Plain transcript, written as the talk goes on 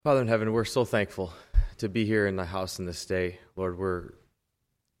Father in heaven, we're so thankful to be here in thy house in this day. Lord, we're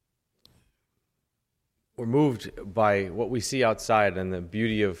moved by what we see outside and the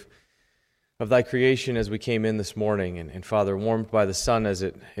beauty of thy creation as we came in this morning. And Father, warmed by the sun as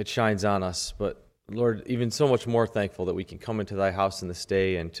it shines on us. But Lord, even so much more thankful that we can come into thy house in this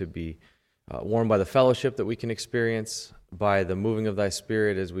day and to be warmed by the fellowship that we can experience, by the moving of thy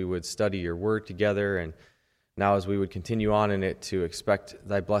Spirit as we would study your word together, and now as we would continue on in it to expect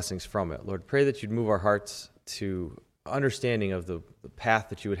thy blessings from it. Lord, pray that you'd move our hearts to understanding of the path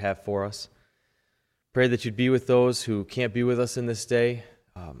that you would have for us. Pray that you'd be with those who can't be with us in this day.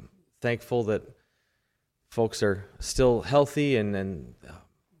 Thankful that folks are still healthy and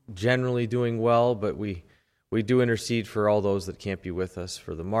generally doing well, but we do intercede for all those that can't be with us,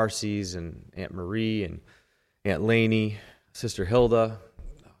 for the Marcys and Aunt Marie and Aunt Lainey, Sister Hilda.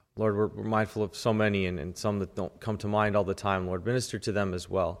 Lord, we're mindful of so many and some that don't come to mind all the time. Lord, minister to them as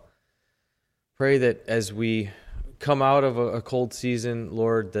well. Pray that as we come out of a cold season,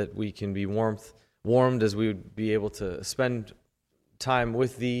 Lord, that we can be warmed as we would be able to spend time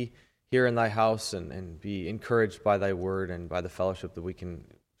with thee here in thy house and be encouraged by thy word and by the fellowship that we can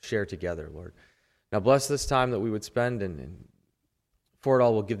share together, Lord. Now bless this time that we would spend, and for it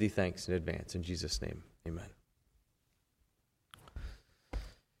all we'll give thee thanks in advance. In Jesus' name, amen.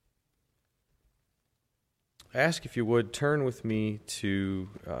 I ask if you would turn with me to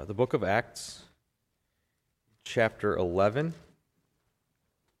the book of Acts, chapter 11.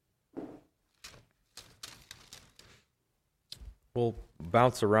 We'll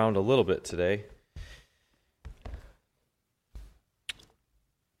bounce around a little bit today.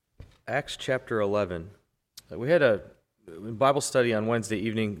 Acts chapter 11. We had a Bible study on Wednesday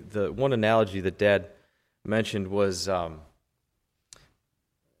evening. The one analogy that Dad mentioned was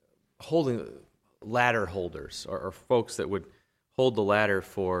holding ladder holders, or folks that would hold the ladder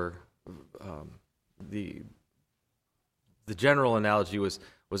for the general analogy was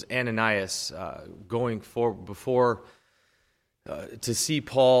Ananias going before to see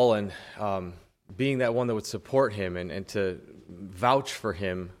Paul and being that one that would support him and to vouch for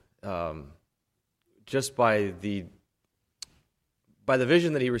him just by the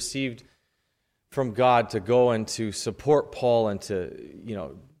vision that he received from God to go and to support Paul and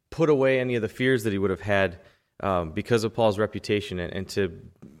to put away any of the fears that he would have had because of Paul's reputation and to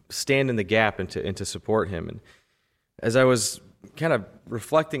stand in the gap and to support him. And as I was kind of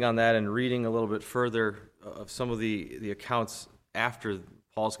reflecting on that and reading a little bit further of some of the accounts after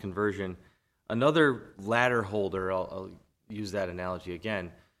Paul's conversion, another ladder holder, I'll use that analogy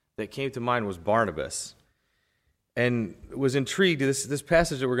again, that came to mind was Barnabas. And was intrigued, this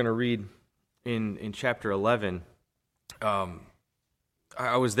passage that we're going to read in chapter 11,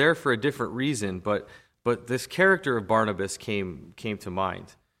 I was there for a different reason, but this character of Barnabas came to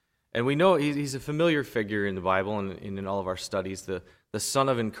mind. And we know he's a familiar figure in the Bible and in all of our studies, the son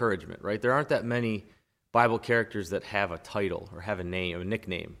of encouragement, right? There aren't that many Bible characters that have a title or have a name, a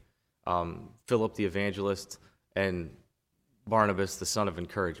nickname. Philip the evangelist and Barnabas, the son of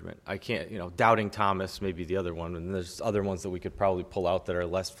encouragement. I can't, Doubting Thomas may be the other one, and there's other ones that we could probably pull out that are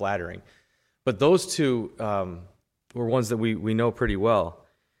less flattering. But those two were ones that we know pretty well.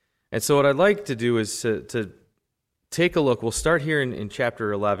 And so what I'd like to do is to take a look. We'll start here in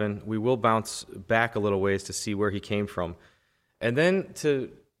chapter 11. We will bounce back a little ways to see where he came from. And then to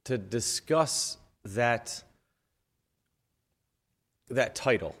discuss that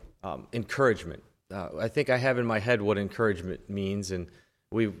title, encouragement. I think I have in my head what encouragement means, and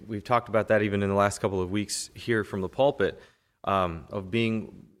we've talked about that even in the last couple of weeks here from the pulpit, of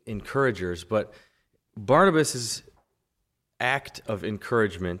being encouragers. But Barnabas' act of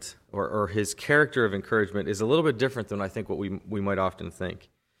encouragement or his character of encouragement is a little bit different than I think what we might often think.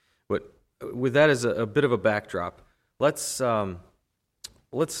 But with that as a bit of a backdrop, let's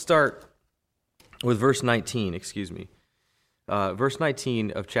start with verse 19, verse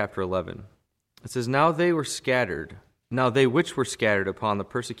 19 of chapter 11. It says, Now they which were scattered upon the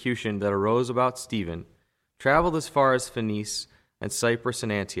persecution that arose about Stephen traveled as far as Phoenice and Cyprus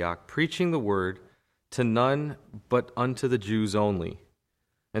and Antioch, preaching the word to none but unto the Jews only.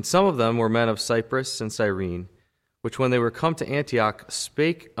 And some of them were men of Cyprus and Cyrene, which when they were come to Antioch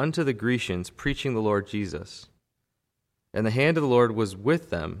spake unto the Grecians, preaching the Lord Jesus. And the hand of the Lord was with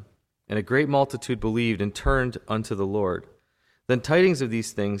them, and a great multitude believed and turned unto the Lord. Then tidings of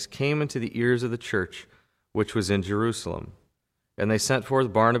these things came into the ears of the church which was in Jerusalem. And they sent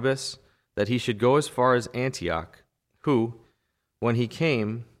forth Barnabas, that he should go as far as Antioch, who, when he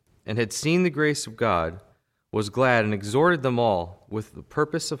came and had seen the grace of God, was glad and exhorted them all with the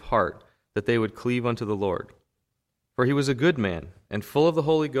purpose of heart that they would cleave unto the Lord. for he was a good man, and full of the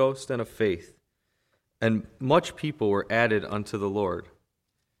Holy Ghost and of faith. And much people were added unto the Lord.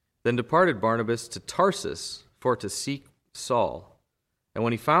 Then departed Barnabas to Tarsus for to seek Saul. And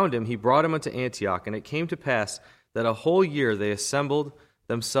when he found him, he brought him unto Antioch. And it came to pass that a whole year they assembled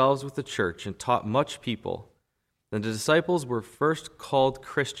themselves with the church and taught much people. Then the disciples were first called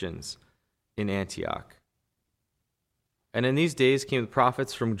Christians in Antioch. And in these days came the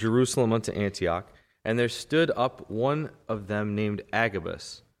prophets from Jerusalem unto Antioch, and there stood up one of them named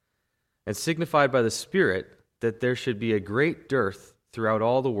Agabus, and signified by the Spirit that there should be a great dearth throughout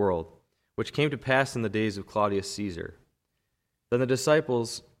all the world, which came to pass in the days of Claudius Caesar. Then the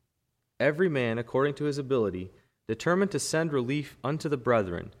disciples, every man according to his ability, determined to send relief unto the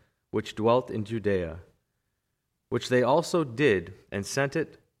brethren which dwelt in Judea, which they also did, and sent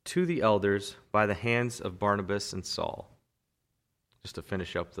it to the elders by the hands of Barnabas and Saul. Just to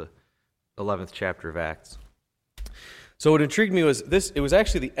finish up the 11th chapter of Acts. So what intrigued me was this. It was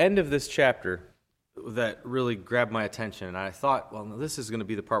actually the end of this chapter that really grabbed my attention, and I thought, well, this is going to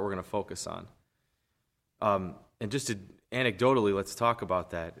be the part we're going to focus on. And just anecdotally, let's talk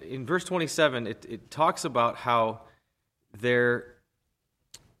about that. In verse 27, it talks about how there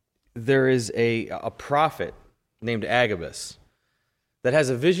is a prophet named Agabus that has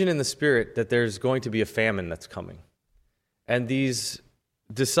a vision in the Spirit that there's going to be a famine that's coming. And these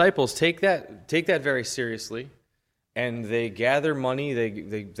disciples take that very seriously, and they gather money.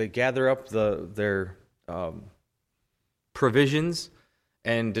 They gather up their provisions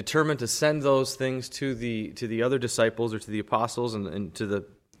and determine to send those things to the other disciples or to the apostles and to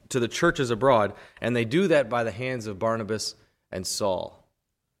the churches abroad. And they do that by the hands of Barnabas and Saul.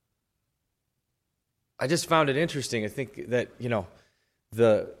 I just found it interesting. I think that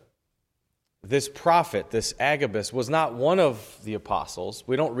this prophet, this Agabus, was not one of the apostles.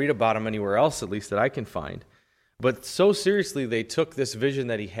 We don't read about him anywhere else, at least that I can find. But so seriously they took this vision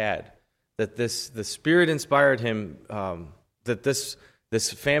that he had, that the Spirit inspired him, that this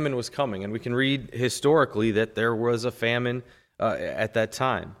famine was coming. And we can read historically that there was a famine at that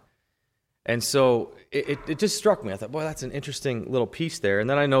time. And so it just struck me. I thought, boy, that's an interesting little piece there. And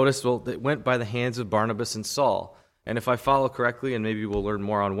then I noticed, well, it went by the hands of Barnabas and Saul. And if I follow correctly, and maybe we'll learn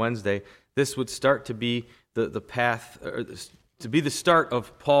more on Wednesday, this would start to be the path, or to be the start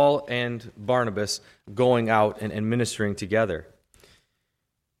of Paul and Barnabas going out and ministering together.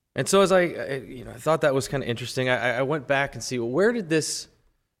 And so as I thought that was kind of interesting, I went back and see, well, where did this,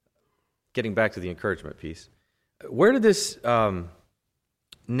 getting back to the encouragement piece, where did this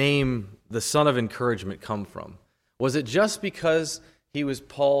name, the Son of Encouragement, come from? Was it just because he was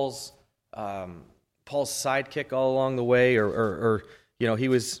Paul's sidekick all along the way, or he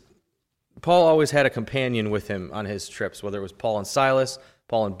was... Paul always had a companion with him on his trips, whether it was Paul and Silas,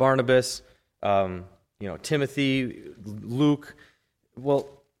 Paul and Barnabas, Timothy, Luke. Well,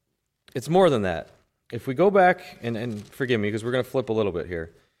 it's more than that. If we go back, and forgive me because we're going to flip a little bit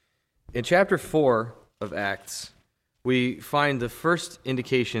here. In chapter 4 of Acts, we find the first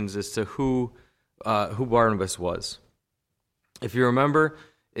indications as to who Barnabas was. If you remember,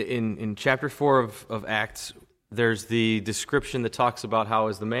 in chapter 4 of Acts, there's the description that talks about how,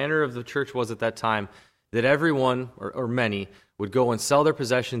 as the manner of the church was at that time, that everyone, or many, would go and sell their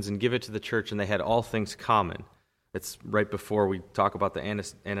possessions and give it to the church, and they had all things common. It's right before we talk about the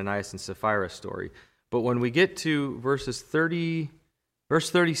Ananias and Sapphira story. But when we get to verse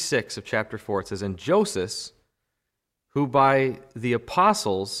 36 of chapter 4, it says, "And Joseph, who by the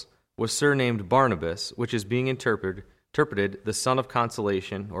apostles was surnamed Barnabas, which is being interpreted the son of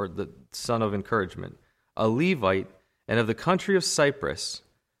consolation, or the son of encouragement, a Levite, and of the country of Cyprus,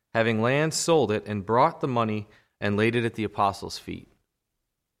 having land, sold it, and brought the money and laid it at the apostles' feet."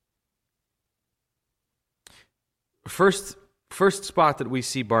 First spot that we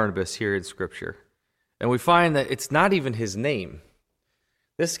see Barnabas here in Scripture, and we find that it's not even his name.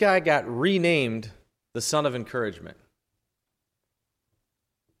 This guy got renamed the Son of Encouragement.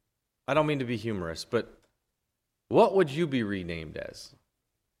 I don't mean to be humorous, but what would you be renamed as?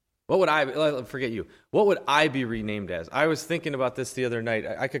 What would What would I be renamed as? I was thinking about this the other night.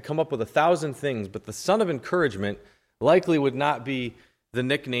 I could come up with 1,000 things, but the Son of Encouragement likely would not be the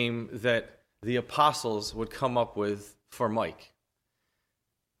nickname that the apostles would come up with for Mike.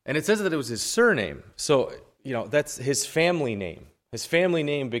 And it says that it was his surname. So, that's his family name. His family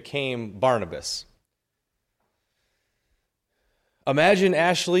name became Barnabas. Imagine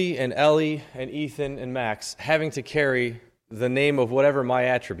Ashley and Ellie and Ethan and Max having to carry the name of whatever my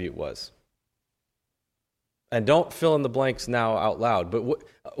attribute was. And don't fill in the blanks now out loud, but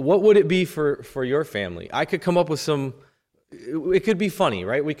what would it be for your family? I could come up with some it could be funny,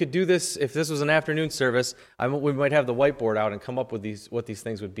 right? We could do this if this was an afternoon service. We might have the whiteboard out and come up with what these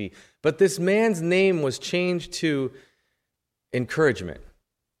things would be. But this man's name was changed to Encouragement.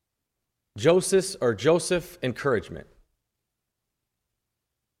 Joseph Encouragement.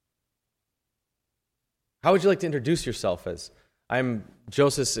 How would you like to introduce yourself as? I'm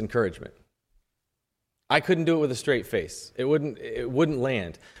Joseph's Encouragement. I couldn't do it with a straight face. It wouldn't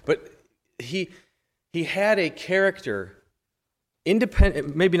land. But he had a character,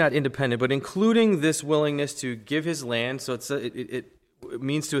 independent, maybe not independent, but including this willingness to give his land. So it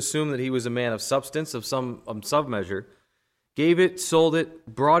means to assume that he was a man of substance, of some measure. Gave it, sold it,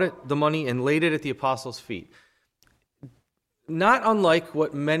 brought it the money, and laid it at the apostles' feet. Not unlike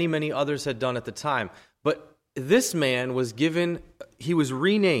what many, many others had done at the time. But this man was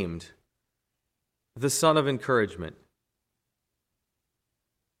renamed the Son of Encouragement.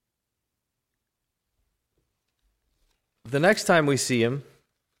 The next time we see him,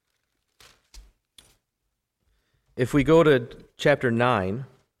 if we go to chapter 9,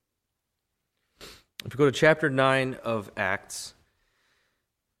 of Acts,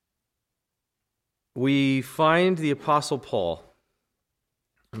 we find the Apostle Paul.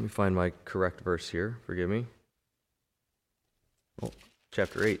 Let me find my correct verse here. Forgive me. Oh,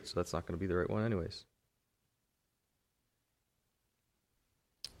 chapter 8, so that's not going to be the right one anyways.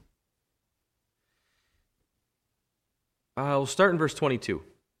 We'll start in verse 22. It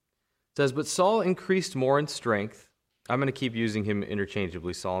says, "But Saul increased more in strength." I'm going to keep using him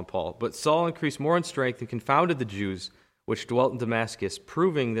interchangeably, Saul and Paul. "But Saul increased more in strength and confounded the Jews which dwelt in Damascus,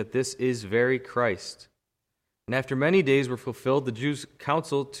 proving that this is very Christ. And after many days were fulfilled, the Jews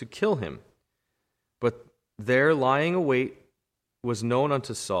counseled to kill him. But there lying await was known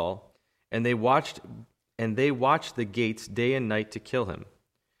unto Saul, and they watched the gates day and night to kill him.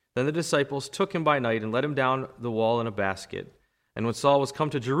 Then the disciples took him by night and let him down the wall in a basket. And when Saul was come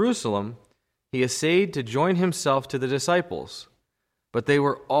to Jerusalem, he essayed to join himself to the disciples. But they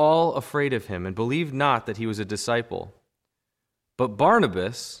were all afraid of him, and believed not that he was a disciple. But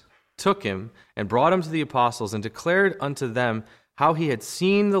Barnabas took him and brought him to the apostles, and declared unto them how he had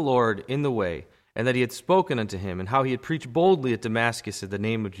seen the Lord in the way, and that he had spoken unto him, and how he had preached boldly at Damascus in the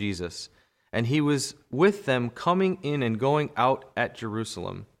name of Jesus. And he was with them coming in and going out at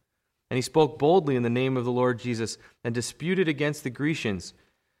Jerusalem. And he spoke boldly in the name of the Lord Jesus, and disputed against the Grecians.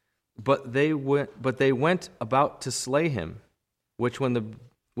 But they went about to slay him, which when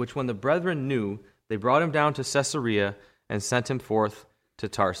the brethren knew, they brought him down to Caesarea and sent him forth to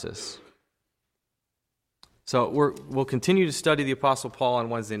Tarsus." So we'll continue to study the Apostle Paul on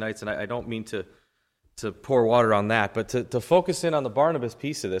Wednesday nights, and I don't mean to pour water on that, but to focus in on the Barnabas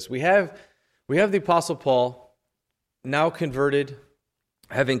piece of this. We have the Apostle Paul, now converted,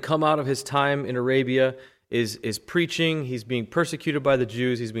 having come out of his time in Arabia, is preaching. He's being persecuted by the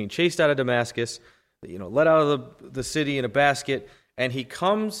Jews. He's being chased out of Damascus, let out of the city in a basket, and he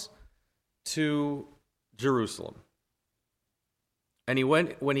comes to Jerusalem. And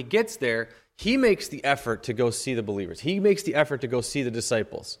when he gets there, he makes the effort to go see the believers. He makes the effort to go see the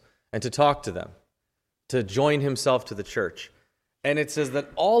disciples and to talk to them, to join himself to the church. And it says that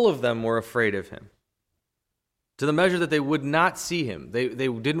all of them were afraid of him, to the measure that they would not see him. They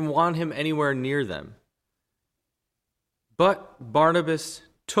didn't want him anywhere near them. But Barnabas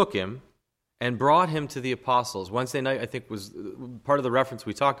took him and brought him to the apostles. Wednesday night, I think, was part of the reference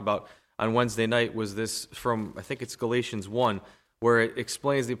we talked about on Wednesday night was this from, I think it's Galatians 1, where it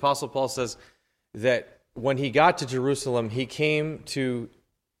explains, the Apostle Paul says that when he got to Jerusalem, he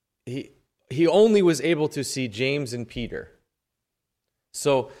only was able to see James and Peter.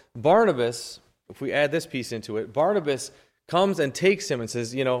 So Barnabas, if we add this piece into it, Barnabas comes and takes him and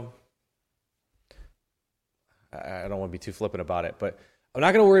says, I don't want to be too flippant about it, but I'm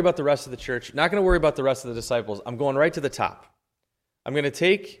not going to worry about the rest of the church, not going to worry about the rest of the disciples. I'm going right to the top. I'm going to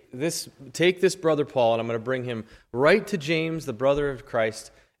take this brother Paul, and I'm going to bring him right to James, the brother of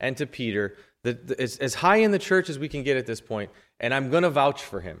Christ, and to Peter, as high in the church as we can get at this point, and I'm going to vouch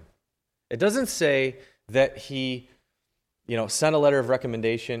for him. It doesn't say that he, sent a letter of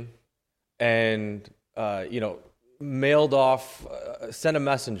recommendation and, mailed off, sent a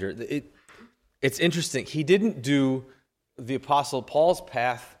messenger. It's interesting. He didn't do the Apostle Paul's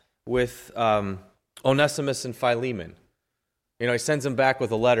path with Onesimus and Philemon. He sends him back with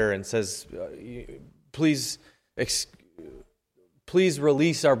a letter and says, please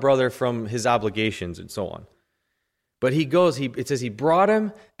release our brother from his obligations and so on. But he goes, it says he brought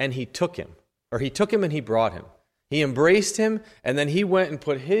him and he took him. Or he took him and he brought him. He embraced him, and then he went and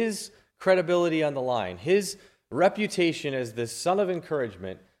put his credibility on the line. His reputation as the son of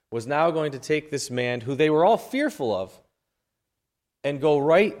encouragement was now going to take this man who they were all fearful of, and go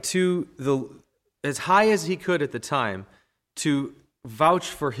right to as high as he could at the time to vouch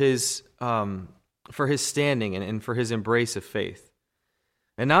for his standing and for his embrace of faith.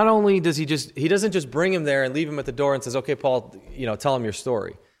 And not only does he doesn't just bring him there and leave him at the door and says, okay, Paul, tell him your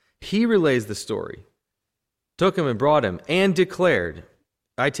story. He relays the story, took him and brought him, and declared.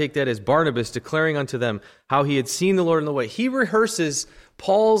 I take that as Barnabas declaring unto them how he had seen the Lord in the way. He rehearses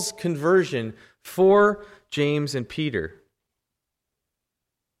Paul's conversion for James and Peter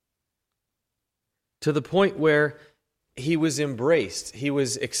to the point where he was embraced, he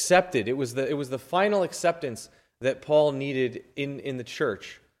was accepted. It was the final acceptance that Paul needed in the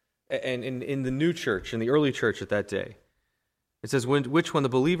church and in the new church, in the early church at that day. It says, when the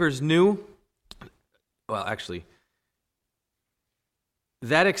believers knew, well, actually,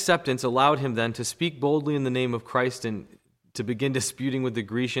 that acceptance allowed him then to speak boldly in the name of Christ and to begin disputing with the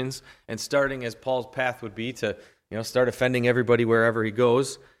Grecians, and starting as Paul's path would be to start offending everybody wherever he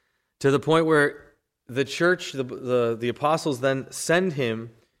goes, to the point where the church, the apostles then send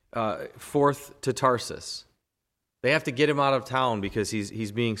him forth to Tarsus. They have to get him out of town because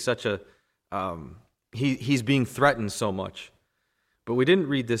he's being such a he's being threatened so much. But we didn't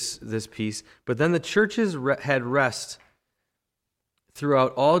read this piece. But then the churches had rest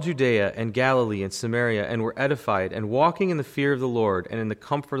throughout all Judea and Galilee and Samaria, and were edified, and walking in the fear of the Lord and in the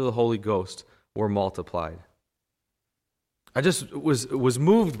comfort of the Holy Ghost were multiplied. I just was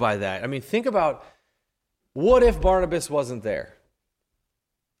moved by that. I mean, think about, what if Barnabas wasn't there?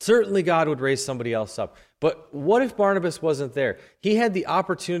 Certainly God would raise somebody else up. But what if Barnabas wasn't there? He had the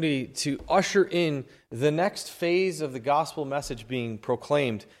opportunity to usher in the next phase of the gospel message being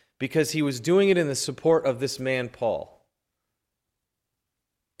proclaimed, because he was doing it in the support of this man, Paul.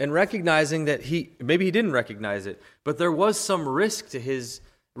 And recognizing that maybe he didn't recognize it, but there was some risk to his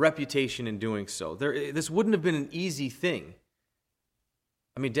reputation in doing so. This wouldn't have been an easy thing.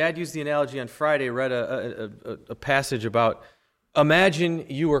 I mean, Dad used the analogy on Friday, read a passage about, imagine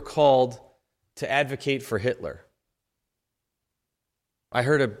you were called to advocate for Hitler. I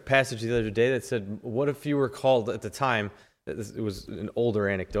heard a passage the other day that said, what if you were called at the time, it was an older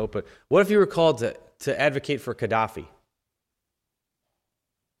anecdote, but what if you were called to advocate for Gaddafi?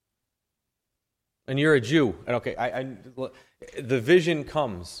 And you're a Jew, and okay, the vision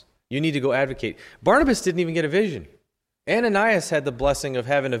comes. You need to go advocate. Barnabas didn't even get a vision. Ananias had the blessing of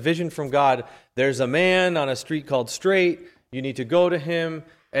having a vision from God. There's a man on a street called Straight. You need to go to him.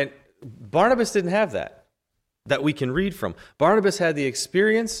 And Barnabas didn't have that we can read from. Barnabas had the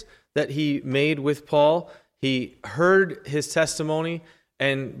experience that he made with Paul. He heard his testimony,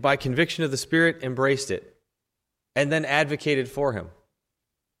 and by conviction of the Spirit, embraced it, and then advocated for him.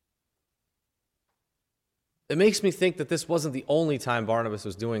 It makes me think that this wasn't the only time Barnabas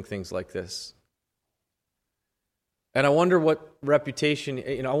was doing things like this. And I wonder what reputation,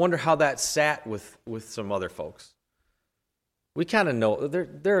 I wonder how that sat with some other folks. We kind of know,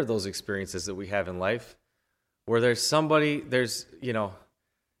 there are those experiences that we have in life where there's somebody, this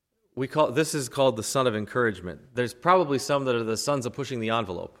is called the son of encouragement. There's probably some that are the sons of pushing the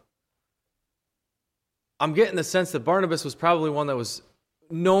envelope. I'm getting the sense that Barnabas was probably one that was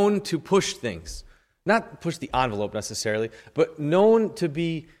known to push things. Not push the envelope necessarily, but known to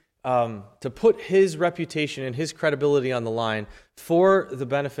be to put his reputation and his credibility on the line for the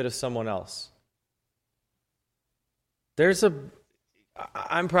benefit of someone else.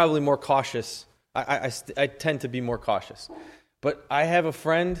 I'm probably more cautious. I tend to be more cautious. But I have a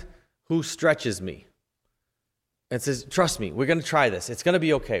friend who stretches me and says, trust me, we're going to try this. It's going to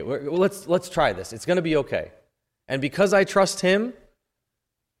be okay. Let's try this. It's going to be okay. And because I trust him,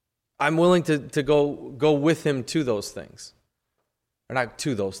 I'm willing to go with him to those things. Or not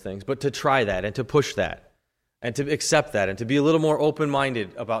to those things, but to try that and to push that and to accept that and to be a little more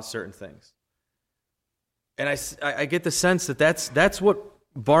open-minded about certain things. And I get the sense that that's what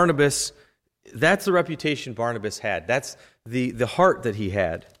Barnabas, that's the reputation Barnabas had. That's the heart that he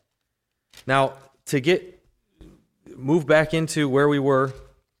had. Now, to move back into where we were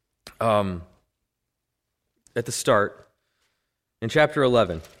at the start, in chapter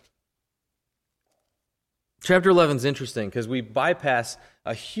 11. Chapter 11 is interesting because we bypass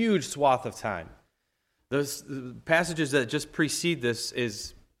a huge swath of time. Those passages that just precede this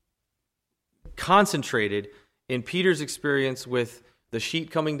is concentrated in Peter's experience with the sheet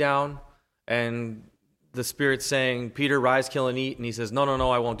coming down and the Spirit saying, Peter, rise, kill, and eat. And he says,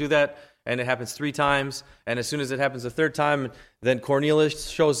 no, I won't do that. And it happens 3 times. And as soon as it happens the 3rd time, then Cornelius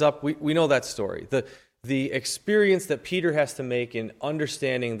shows up. We know that story. The experience that Peter has to make in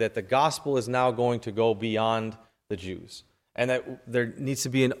understanding that the gospel is now going to go beyond the Jews. And that there needs to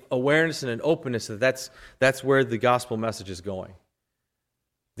be an awareness and an openness that that's where the gospel message is going.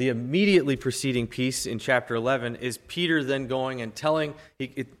 The immediately preceding piece in chapter 11 is Peter then going and telling,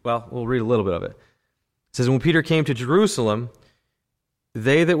 we'll read a little bit of it. It says, when Peter came to Jerusalem,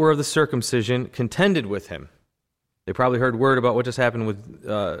 they that were of the circumcision contended with him. They probably heard word about what just happened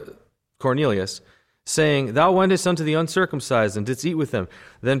with Cornelius, saying, thou wentest unto the uncircumcised and didst eat with them.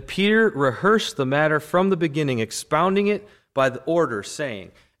 Then Peter rehearsed the matter from the beginning, expounding it by the order,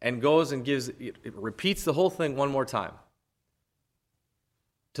 saying, and goes and repeats the whole thing one more time,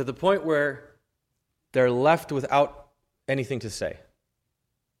 to the point where they're left without anything to say.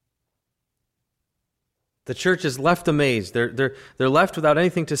 The church is left amazed. They're left without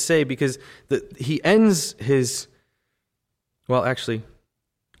anything to say because he ends his... Well, actually,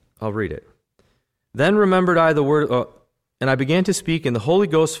 I'll read it. Then remembered I the word... and I began to speak, and the Holy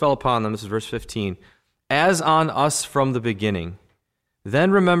Ghost fell upon them. This is verse 15. As on us from the beginning.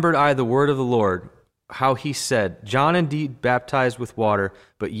 Then remembered I the word of the Lord, how he said, John indeed baptized with water,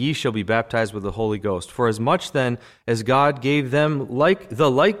 but ye shall be baptized with the Holy Ghost. For as much then as God gave them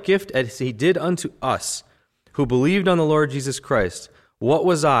the like gift as he did unto us, who believed on the Lord Jesus Christ, what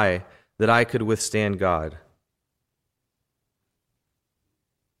was I that I could withstand God?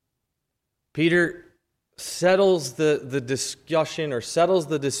 Peter settles the discussion or settles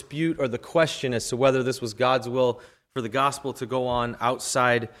the dispute or the question as to whether this was God's will for the gospel to go on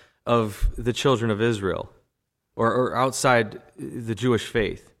outside of the children of Israel or outside the Jewish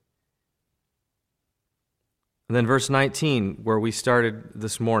faith. And then verse 19, where we started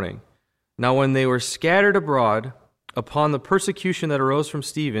this morning. Now when they were scattered abroad upon the persecution that arose from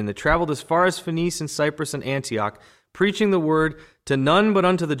Stephen, they traveled as far as Phoenice and Cyprus and Antioch, preaching the word to none but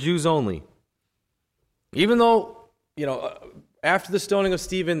unto the Jews only. Even though, after the stoning of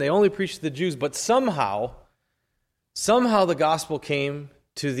Stephen, they only preached to the Jews, but somehow the gospel came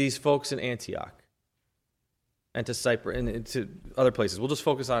to these folks in Antioch and to Cyprus and to other places. We'll just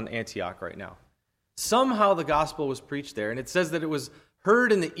focus on Antioch right now. Somehow the gospel was preached there, and it says that it was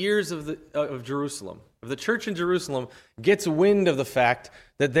heard in the ears of Jerusalem. Of the church in Jerusalem gets wind of the fact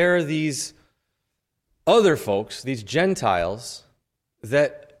that there are these other folks, these Gentiles,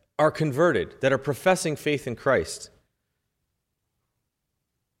 that are converted, that are professing faith in Christ.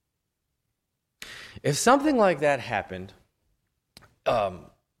 If something like that happened,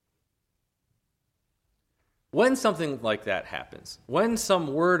 when something like that happens, when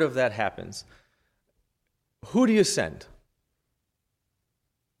some word of that happens, who do you send?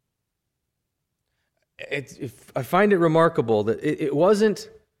 I find it remarkable that it wasn't,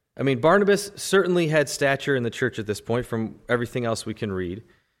 Barnabas certainly had stature in the church at this point from everything else we can read.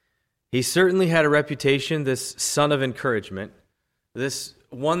 He certainly had a reputation, this son of encouragement, this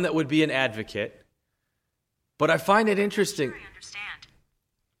one that would be an advocate. But I find it interesting.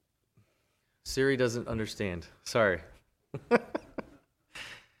 Siri doesn't understand. Sorry.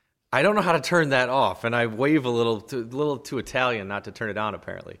 I don't know how to turn that off, and I wave a little too Italian not to turn it on,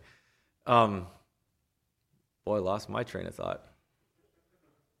 apparently. Boy, I lost my train of thought.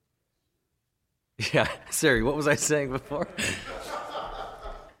 Yeah, Siri, what was I saying before?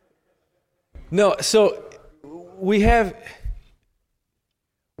 No, so we have,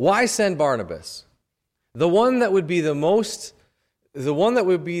 why send Barnabas? The one that would be the most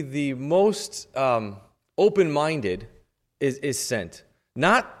open-minded is sent.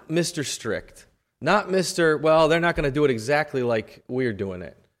 Not Mr. Strict. Not Mr., well, they're not going to do it exactly like we're doing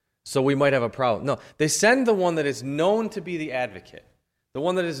it, so we might have a problem. No, they send the one that is known to be the advocate. The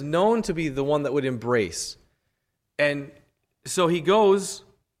one that is known to be the one that would embrace. And so he goes...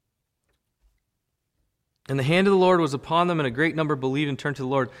 And the hand of the Lord was upon them, and a great number believed and turned to the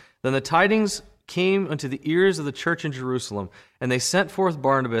Lord. Then the tidings came unto the ears of the church in Jerusalem, and they sent forth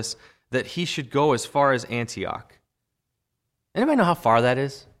Barnabas that he should go as far as Antioch. Anybody know how far that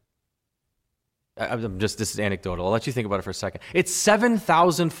is? This is anecdotal. I'll let you think about it for a second. It's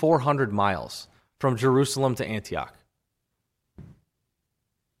 7,400 miles from Jerusalem to Antioch.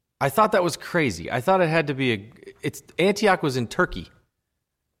 I thought that was crazy. I thought it had to be Antioch was in Turkey.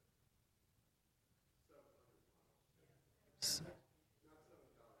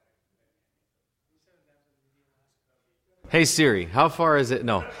 Hey Siri, how far is it?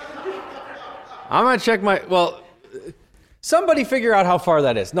 No. I'm going to check somebody figure out how far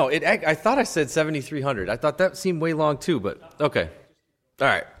that is. No, I thought I said 7,300. I thought that seemed way long too, but okay. All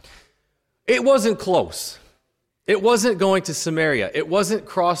right. It wasn't close. It wasn't going to Samaria. It wasn't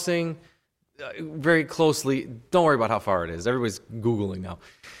crossing very closely. Don't worry about how far it is. Everybody's Googling now.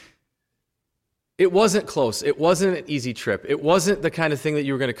 It wasn't close. It wasn't an easy trip. It wasn't the kind of thing that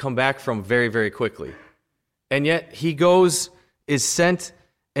you were going to come back from very, very quickly. And yet he is sent,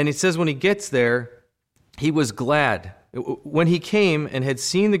 and it says when he gets there, he was glad When he came and had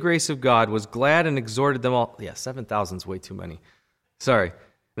seen the grace of God, was glad and exhorted them all. Yeah, 7,000 is way too many. Sorry.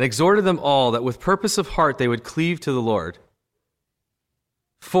 And exhorted them all that with purpose of heart they would cleave to the Lord.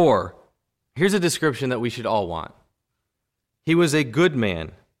 4, here's a description that we should all want. He was a good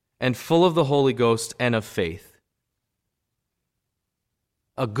man and full of the Holy Ghost and of faith.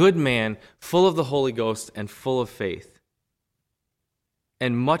 A good man, full of the Holy Ghost and full of faith.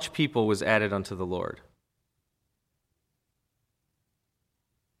 And much people was added unto the Lord.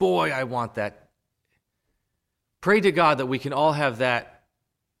 Boy, I want that. Pray to God that we can all have that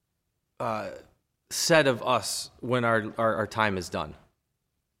said of us when our time is done.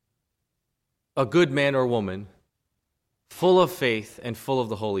 A good man or woman, full of faith and full of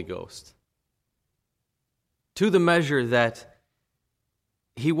the Holy Ghost. To the measure that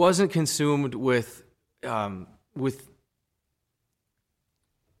he wasn't consumed with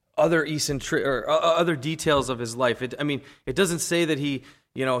other other details of his life. It doesn't say that he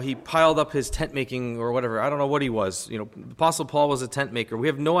piled up his tent making or whatever. I don't know what he was. Apostle Paul was a tent maker. We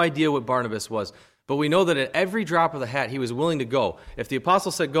have no idea what Barnabas was, but we know that at every drop of the hat, he was willing to go. If the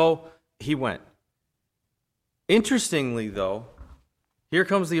apostle said go, he went. Interestingly, though, here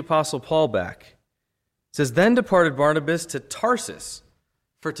comes the apostle Paul back. It says, then departed Barnabas to Tarsus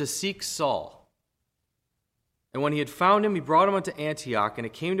for to seek Saul. And when he had found him, he brought him unto Antioch, and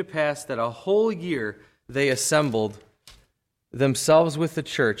it came to pass that a whole year they assembled themselves with the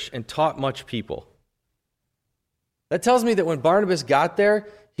church and taught much people. That tells me that when Barnabas got there,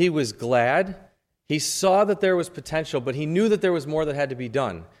 he was glad. He saw that there was potential, but he knew that there was more that had to be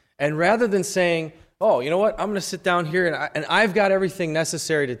done. And rather than saying, oh, you know what, I'm going to sit down here and I've got everything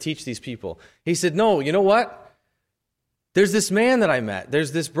necessary to teach these people, he said, no, you know what? There's this man that I met.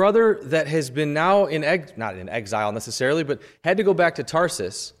 There's this brother that has been now not in exile necessarily, but had to go back to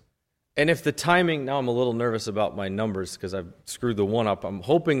Tarsus. And if the timing, now I'm a little nervous about my numbers because I've screwed the one up. I'm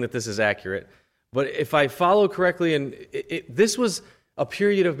hoping that this is accurate. But if I follow correctly, and this was a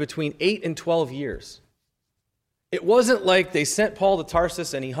period of between 8 and 12 years. It wasn't like they sent Paul to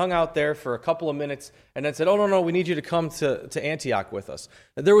Tarsus and he hung out there for a couple of minutes and then said, oh, no, we need you to come to Antioch with us.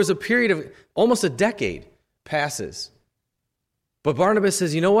 There was a period of almost a decade passes. But Barnabas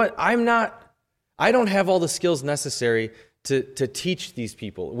says, you know what? I don't have all the skills necessary to teach these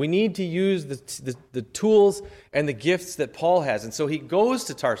people. We need to use the tools and the gifts that Paul has. And so he goes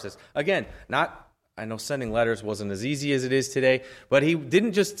to Tarsus. Again, I know sending letters wasn't as easy as it is today, but he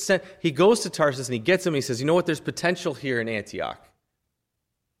didn't just send, he goes to Tarsus and he gets them and he says, you know what, there's potential here in Antioch.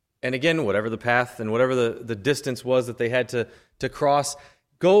 And again, whatever the path and whatever the distance was that they had to cross,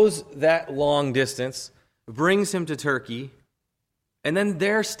 goes that long distance, brings him to Turkey, and then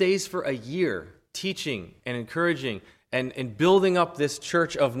there stays for a year teaching and encouraging and building up this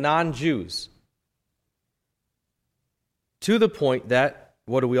church of non-Jews. To the point that,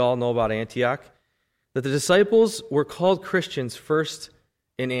 what do we all know about Antioch? That the disciples were called Christians first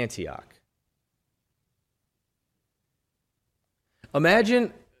in Antioch.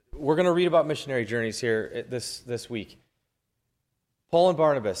 Imagine, we're going to read about missionary journeys here this week. Paul and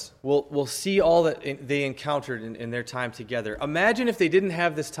Barnabas, we'll see all that they encountered in their time together. Imagine if they didn't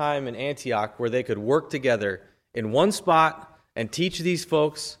have this time in Antioch where they could work together in one spot and teach these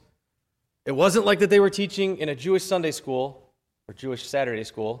folks. It wasn't like that they were teaching in a Jewish Sunday school or Jewish Saturday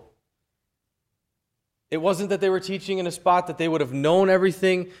school. It wasn't that they were teaching in a spot that they would have known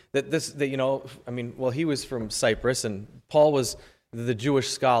everything he was from Cyprus and Paul was the Jewish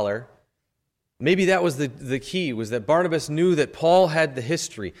scholar. Maybe that was the key, was that Barnabas knew that Paul had the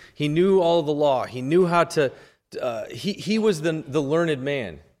history. He knew all of the law. He knew how to, he was the learned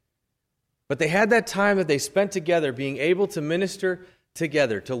man. But they had that time that they spent together being able to minister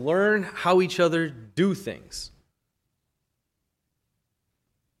together, to learn how each other do things.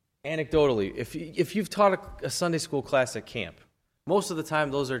 Anecdotally, if you've taught a Sunday school class at camp, most of the time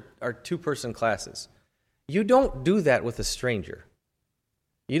those are two-person classes. You don't do that with a stranger.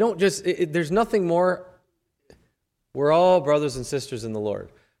 You don't just, there's nothing more, we're all brothers and sisters in the Lord.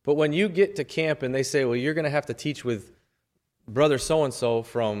 But when you get to camp and they say, well, you're going to have to teach with brother so-and-so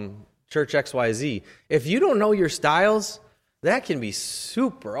from Church XYZ, if you don't know your styles, that can be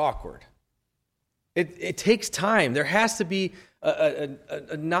super awkward. It takes time. There has to be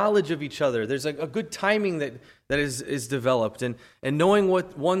a knowledge of each other. There's a good timing that is developed, and knowing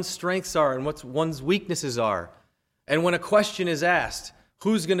what one's strengths are and what one's weaknesses are. And when a question is asked,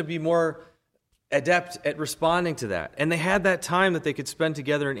 who's going to be more adept at responding to that? And they had that time that they could spend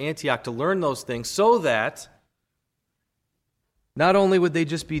together in Antioch to learn those things, so that not only would they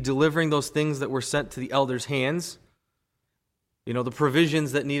just be delivering those things that were sent to the elders' hands, the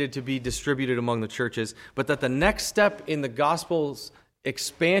provisions that needed to be distributed among the churches, but that the next step in the gospel's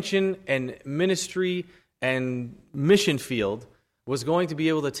expansion and ministry and mission field was going to be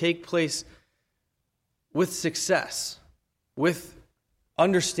able to take place with success, with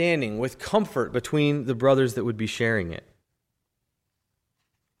understanding, with comfort between the brothers that would be sharing it.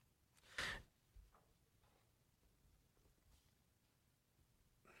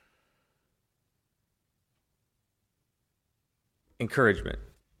 Encouragement.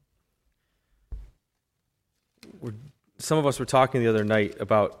 Some of us were talking the other night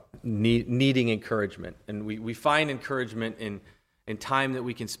about needing encouragement, and we find encouragement in time that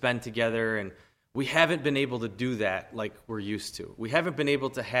we can spend together, and we haven't been able to do that like we're used to. We haven't been able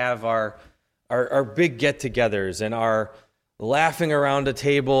to have our big get-togethers and our laughing around a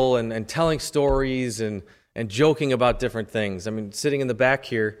table and telling stories and joking about different things. I mean, sitting in the back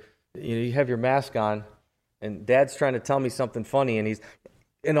here, you have your mask on, and Dad's trying to tell me something funny,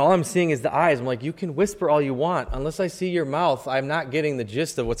 and all I'm seeing is the eyes. I'm like, you can whisper all you want. Unless I see your mouth, I'm not getting the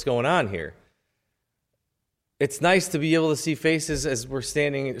gist of what's going on here. It's nice to be able to see faces as we're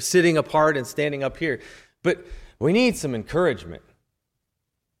sitting apart and standing up here. But we need some encouragement.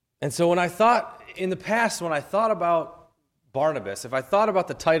 And so in the past, when I thought about Barnabas, if I thought about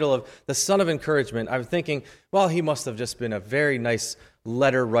the title of the Son of Encouragement, I was thinking, well, he must have just been a very nice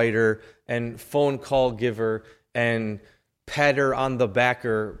letter writer and phone call giver and patter on the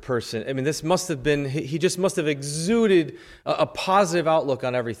backer person. I mean, this must have been, he just must have exuded a positive outlook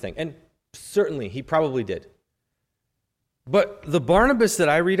on everything. And certainly, he probably did. But the Barnabas that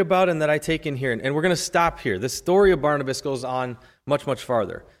I read about and that I take in here, and we're going to stop here. The story of Barnabas goes on much, much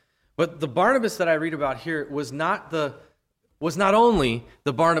farther. But the Barnabas that I read about here was not only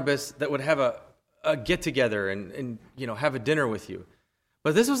the Barnabas that would have a get-together and have a dinner with you.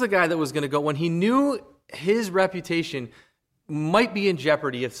 But this was the guy that was going to go, when he knew his reputation might be in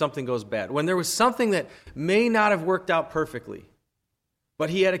jeopardy if something goes bad, when there was something that may not have worked out perfectly, but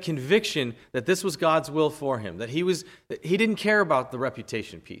he had a conviction that this was God's will for him, that he didn't care about the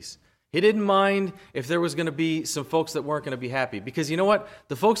reputation piece. He didn't mind if there was going to be some folks that weren't going to be happy. Because you know what?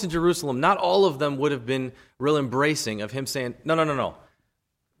 The folks in Jerusalem, not all of them would have been real embracing of him saying, no.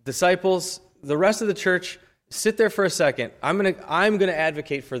 Disciples, the rest of the church, sit there for a second. I'm going to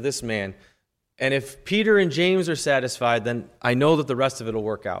advocate for this man. And if Peter and James are satisfied, then I know that the rest of it will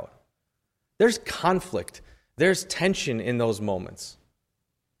work out. There's conflict. There's tension in those moments.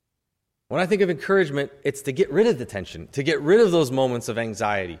 When I think of encouragement, it's to get rid of the tension, to get rid of those moments of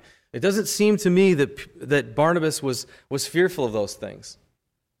anxiety. It doesn't seem to me that Barnabas was fearful of those things.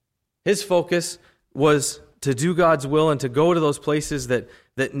 His focus was to do God's will and to go to those places that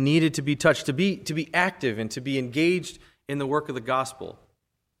needed to be touched, to be active and to be engaged in the work of the gospel.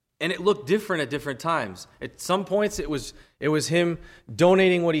 And it looked different at different times. At some points, it was him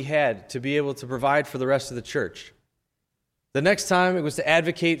donating what he had to be able to provide for the rest of the church. The next time, it was to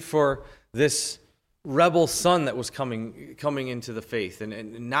advocate for this rebel son that was coming into the faith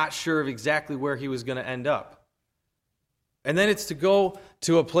and not sure of exactly where he was going to end up. And then it's to go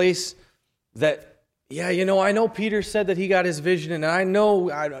to a place that, I know Peter said that he got his vision, and I know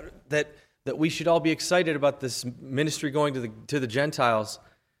that we should all be excited about this ministry going to the Gentiles,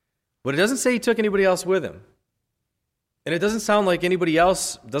 but it doesn't say he took anybody else with him. And it doesn't sound like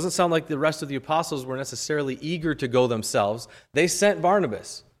the rest of the apostles were necessarily eager to go themselves. They sent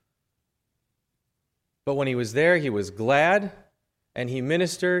Barnabas. But when he was there, he was glad, and he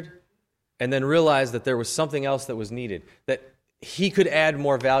ministered, and then realized that there was something else that was needed, that he could add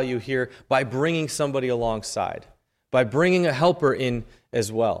more value here by bringing somebody alongside, by bringing a helper in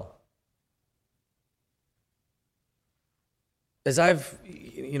as well. As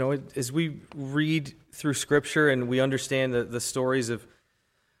we read through Scripture and we understand the stories of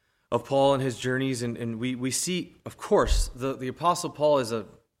Paul and his journeys, and we see, of course, the Apostle Paul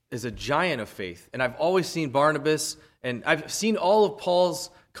is a giant of faith. And I've always seen Barnabas, and I've seen all of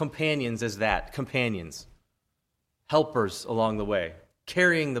Paul's companions as that, companions, helpers along the way,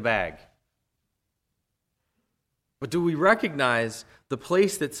 carrying the bag. But do we recognize the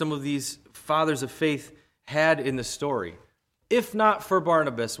place that some of these fathers of faith had in the story? If not for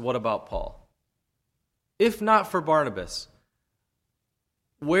Barnabas, what about Paul? If not for Barnabas,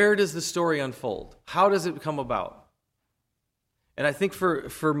 where does the story unfold? How does it come about? And I think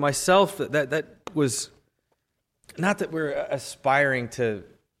for myself, that was not that we're aspiring to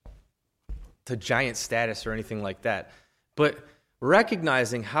giant status or anything like that, but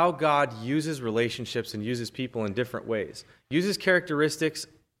recognizing how God uses relationships and uses people in different ways, uses characteristics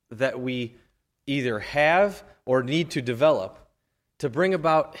that we either have or need to develop to bring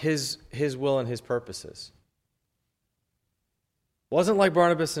about His will and His purposes. Wasn't like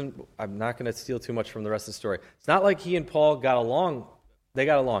Barnabas and, I'm not going to steal too much from the rest of the story. It's not like he and Paul got along. They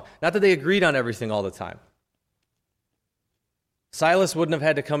got along. Not that they agreed on everything all the time. Silas wouldn't have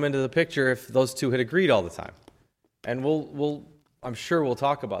had to come into the picture if those two had agreed all the time. And I'm sure we'll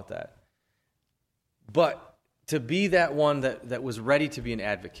talk about that. But to be that one that was ready to be an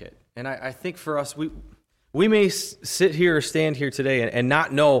advocate. And I think for us, we may sit here or stand here today and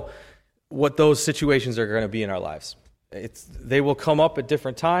not know what those situations are going to be in our lives. They will come up at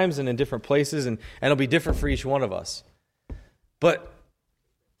different times and in different places, and it'll be different for each one of us. But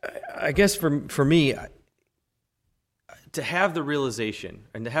I guess for me, to have the realization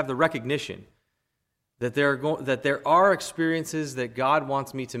and to have the recognition that there are experiences that God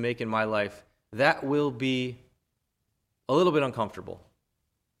wants me to make in my life, that will be a little bit uncomfortable.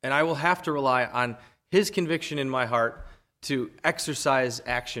 And I will have to rely on His conviction in my heart to exercise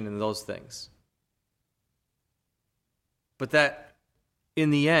action in those things. But that, in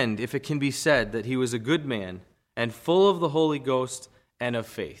the end, if it can be said that he was a good man and full of the Holy Ghost and of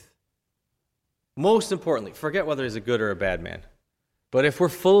faith. Most importantly, forget whether he's a good or a bad man. But if we're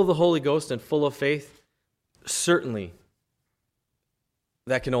full of the Holy Ghost and full of faith, certainly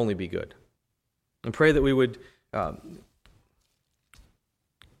that can only be good. And pray that we would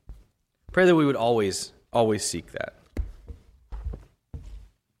always seek that.